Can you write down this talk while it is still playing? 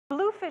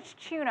bluefish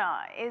tuna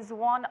is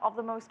one of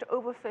the most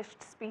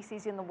overfished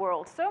species in the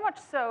world, so much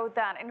so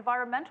that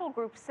environmental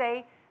groups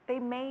say they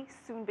may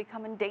soon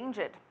become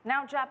endangered.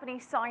 Now,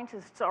 Japanese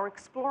scientists are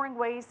exploring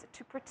ways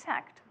to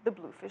protect the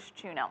bluefish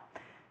tuna.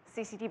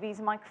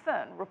 CCTV's Mike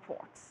Firn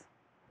reports.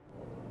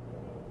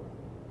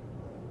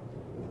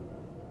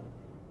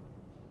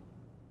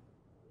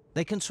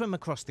 They can swim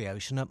across the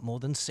ocean at more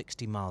than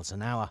 60 miles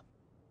an hour.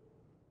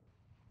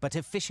 But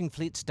if fishing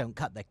fleets don't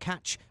cut their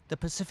catch, the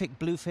Pacific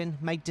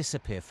bluefin may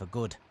disappear for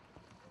good.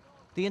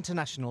 The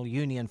International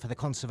Union for the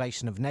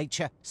Conservation of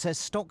Nature says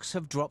stocks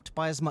have dropped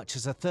by as much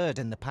as a third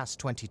in the past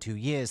 22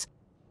 years,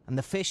 and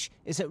the fish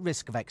is at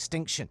risk of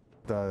extinction.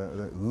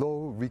 The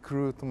low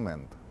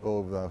recruitment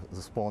of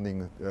the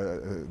spawning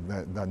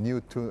the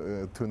new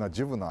tuna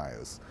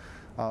juveniles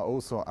are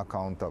also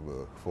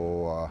accountable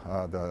for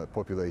the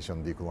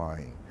population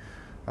decline.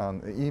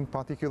 And in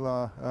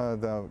particular,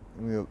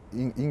 the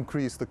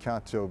increased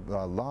catch of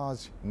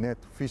large net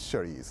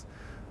fisheries.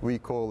 We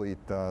call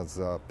it as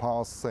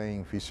purse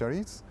seine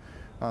fisheries,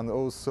 and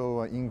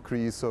also an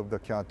increase of the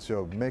catch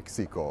of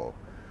Mexico.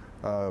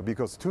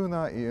 Because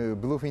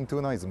bluefin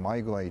tuna is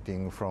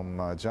migrating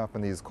from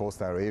Japanese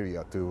coastal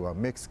area to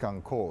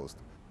Mexican coast.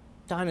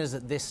 Diners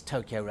at this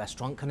Tokyo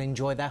restaurant can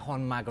enjoy their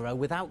hon maguro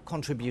without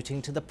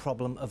contributing to the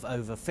problem of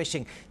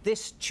overfishing.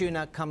 This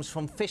tuna comes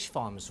from fish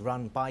farms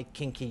run by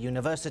Kinki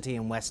University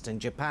in Western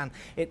Japan.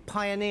 It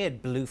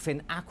pioneered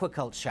bluefin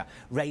aquaculture,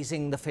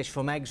 raising the fish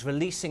from eggs,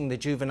 releasing the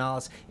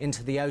juveniles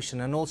into the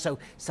ocean, and also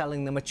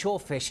selling the mature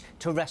fish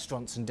to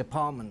restaurants and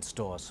department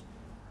stores.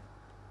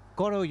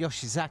 Goro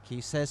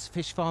Yoshizaki says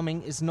fish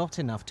farming is not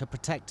enough to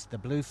protect the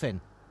bluefin.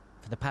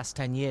 For the past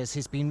 10 years,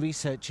 he's been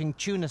researching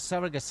tuna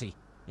surrogacy,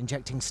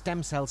 injecting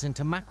stem cells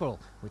into mackerel,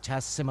 which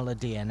has similar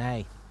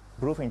DNA.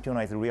 Bluefin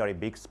tuna is a really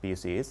big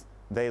species.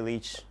 They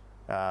reach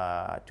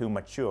to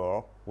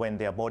mature when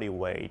their body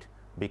weight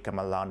become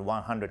around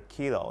 100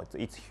 kilos.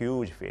 It's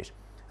huge fish.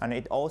 And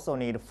it also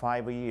needs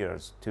 5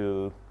 years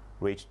to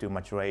reach to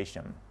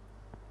maturation.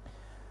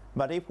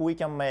 But if we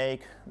can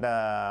make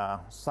the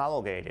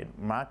surrogated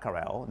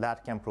mackerel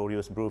that can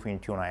produce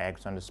bluefin tuna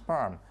eggs and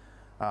sperm,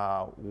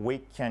 we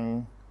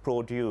can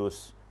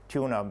produce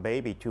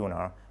baby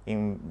tuna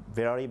in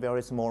very,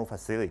 very small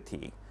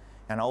facility.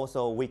 And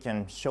also we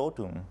can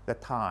shorten the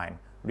time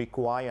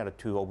required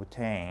to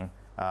obtain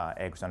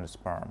eggs and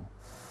sperm.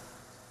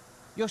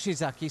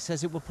 Yoshizaki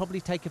says it will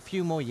probably take a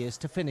few more years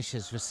to finish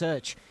his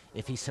research.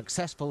 If he's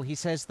successful, he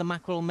says the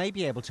mackerel may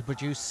be able to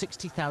produce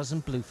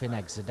 60,000 bluefin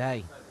eggs a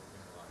day.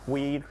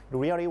 We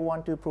really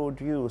want to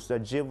produce a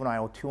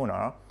juvenile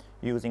tuna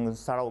using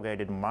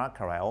surrogated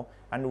mackerel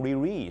and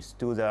release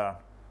to the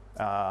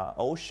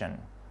ocean.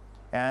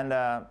 And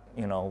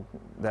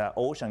the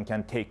ocean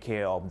can take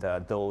care of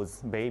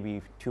those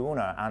baby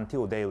tuna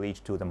until they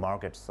reach to the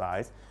market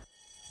size.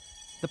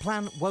 The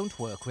plan won't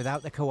work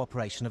without the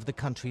cooperation of the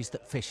countries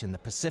that fish in the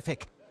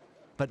Pacific.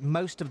 But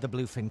most of the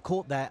bluefin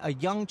caught there are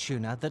young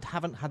tuna that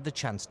haven't had the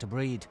chance to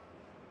breed.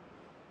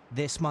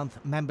 This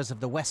month, members of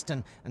the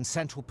Western and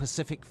Central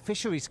Pacific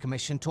Fisheries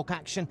Commission took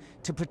action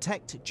to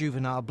protect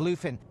juvenile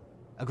bluefin,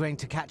 agreeing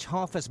to catch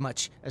half as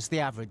much as the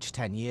average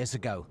 10 years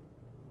ago.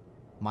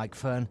 Mike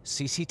Firn,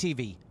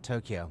 CCTV,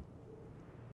 Tokyo.